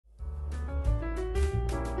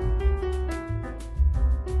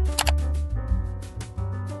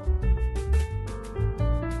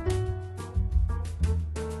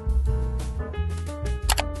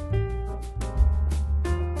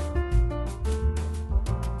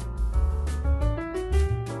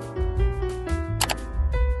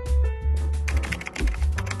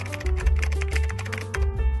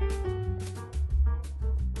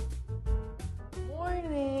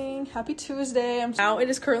Happy Tuesday. Now it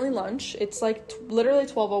is currently lunch. It's like literally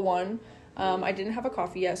 12:01. I didn't have a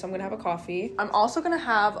coffee yet, so I'm gonna have a coffee. I'm also gonna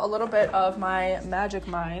have a little bit of my Magic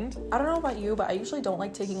Mind. I don't know about you, but I usually don't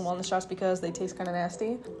like taking wellness shots because they taste kind of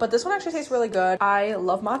nasty. But this one actually tastes really good. I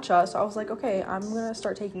love matcha, so I was like, okay, I'm gonna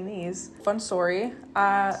start taking these. Fun story.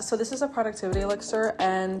 So this is a productivity elixir,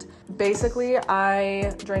 and basically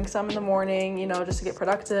I drank some in the morning, you know, just to get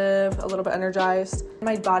productive, a little bit energized.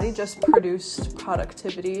 My body just produced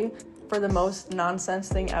productivity for the most nonsense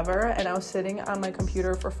thing ever, and I was sitting on my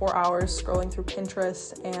computer for 4 hours scrolling through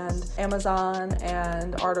Pinterest and Amazon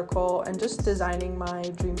and article and just designing my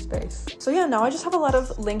dream space. So yeah, now I just have a lot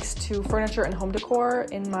of links to furniture and home decor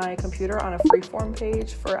in my computer on a freeform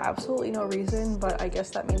page for absolutely no reason, but I guess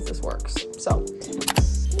that means this works. So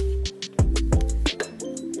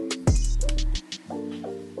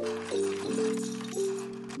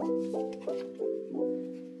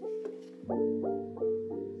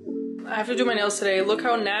I have to do my nails today. Look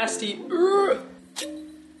how nasty. Ugh.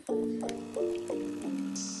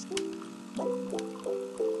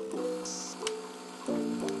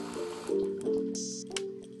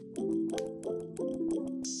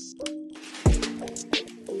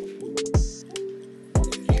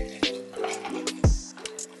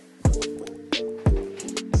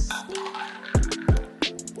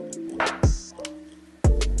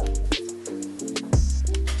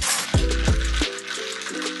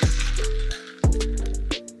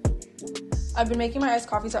 I've been making my iced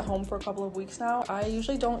coffees at home for a couple of weeks now. I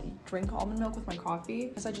usually don't drink almond milk with my coffee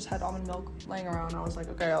because I just had almond milk laying around. I was like,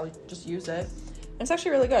 okay, I'll just use it. And it's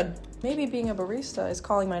actually really good. Maybe being a barista is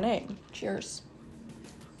calling my name. Cheers.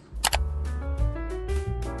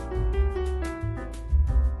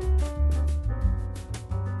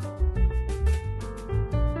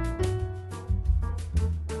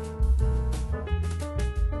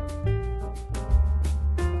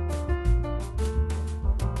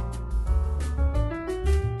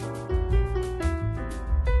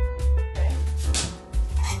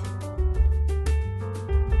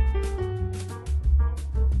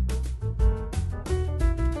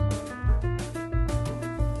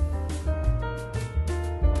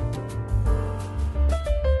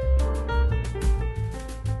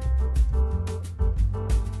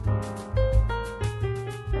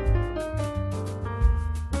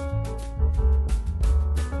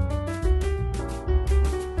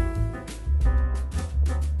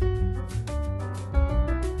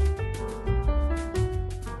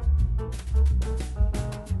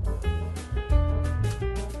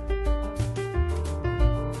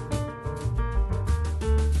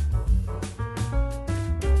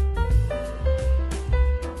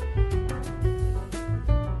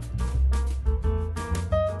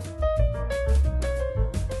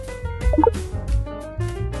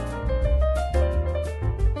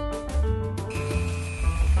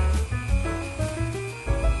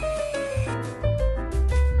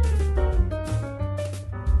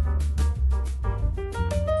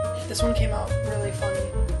 This one came out really funny.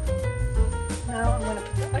 Now I'm gonna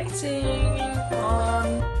put the icing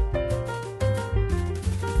on.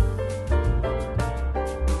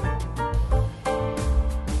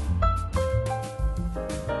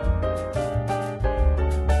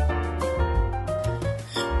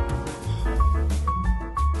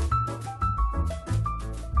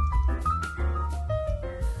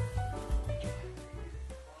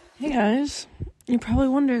 Hey guys. You're probably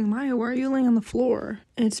wondering, Maya, why are you laying on the floor?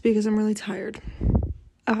 It's because I'm really tired.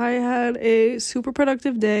 I had a super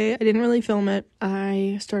productive day. I didn't really film it.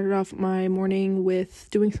 I started off my morning with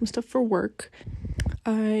doing some stuff for work.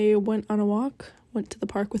 I went on a walk, went to the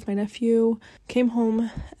park with my nephew, came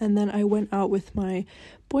home, and then I went out with my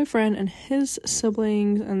boyfriend and his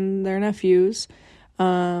siblings and their nephews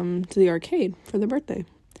to the arcade for their birthday.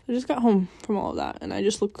 I just got home from all of that, and I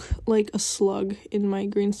just look like a slug in my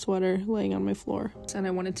green sweater laying on my floor. And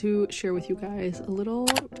I wanted to share with you guys a little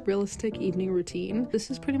realistic evening routine.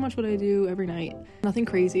 This is pretty much what I do every night. Nothing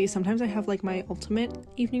crazy. Sometimes I have like my ultimate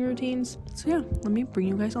evening routines. So yeah, let me bring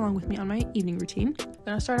you guys along with me on my evening routine. I'm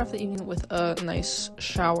gonna start off the evening with a nice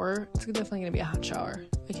shower. It's definitely gonna be a hot shower.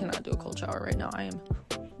 I cannot do a cold shower right now. I am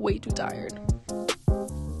way too tired.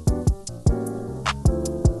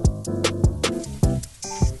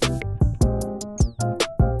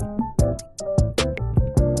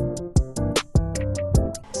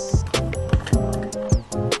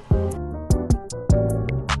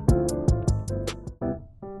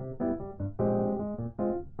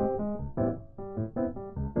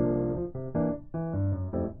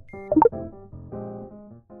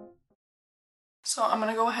 So I'm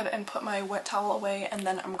gonna go ahead and put my wet towel away, and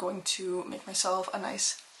then I'm going to make myself a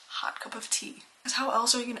nice hot cup of tea. Because how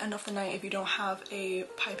else are you gonna end off the night if you don't have a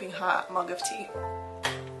piping hot mug of tea?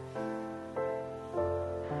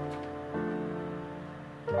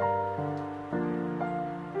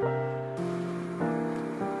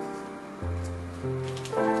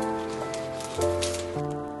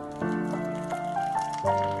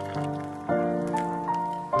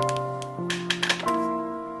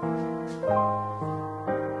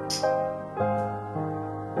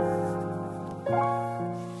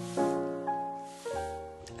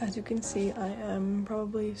 As you can see, I am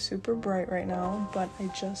probably super bright right now, but I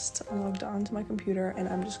just logged onto my computer and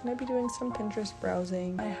I'm just gonna be doing some Pinterest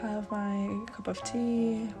browsing. I have my cup of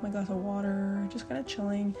tea, my glass of water, just kind of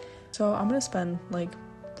chilling. So I'm gonna spend like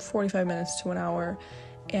 45 minutes to an hour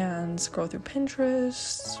and scroll through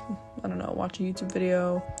Pinterest, I don't know, watch a YouTube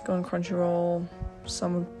video, go on Crunchyroll,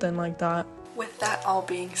 something like that. With that all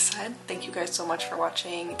being said, thank you guys so much for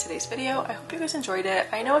watching today's video. I hope you guys enjoyed it.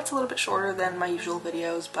 I know it's a little bit shorter than my usual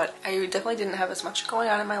videos, but I definitely didn't have as much going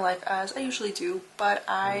on in my life as I usually do, but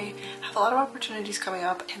I have a lot of opportunities coming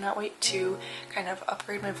up. I cannot wait to kind of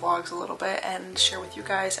upgrade my vlogs a little bit and share with you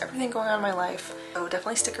guys everything going on in my life. So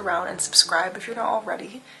definitely stick around and subscribe if you're not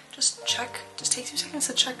already. Just take 2 seconds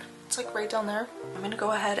to check. It's like right down there. I'm gonna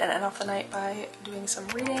go ahead and end off the night by doing some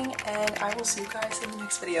reading, and I will see you guys in the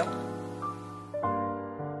next video.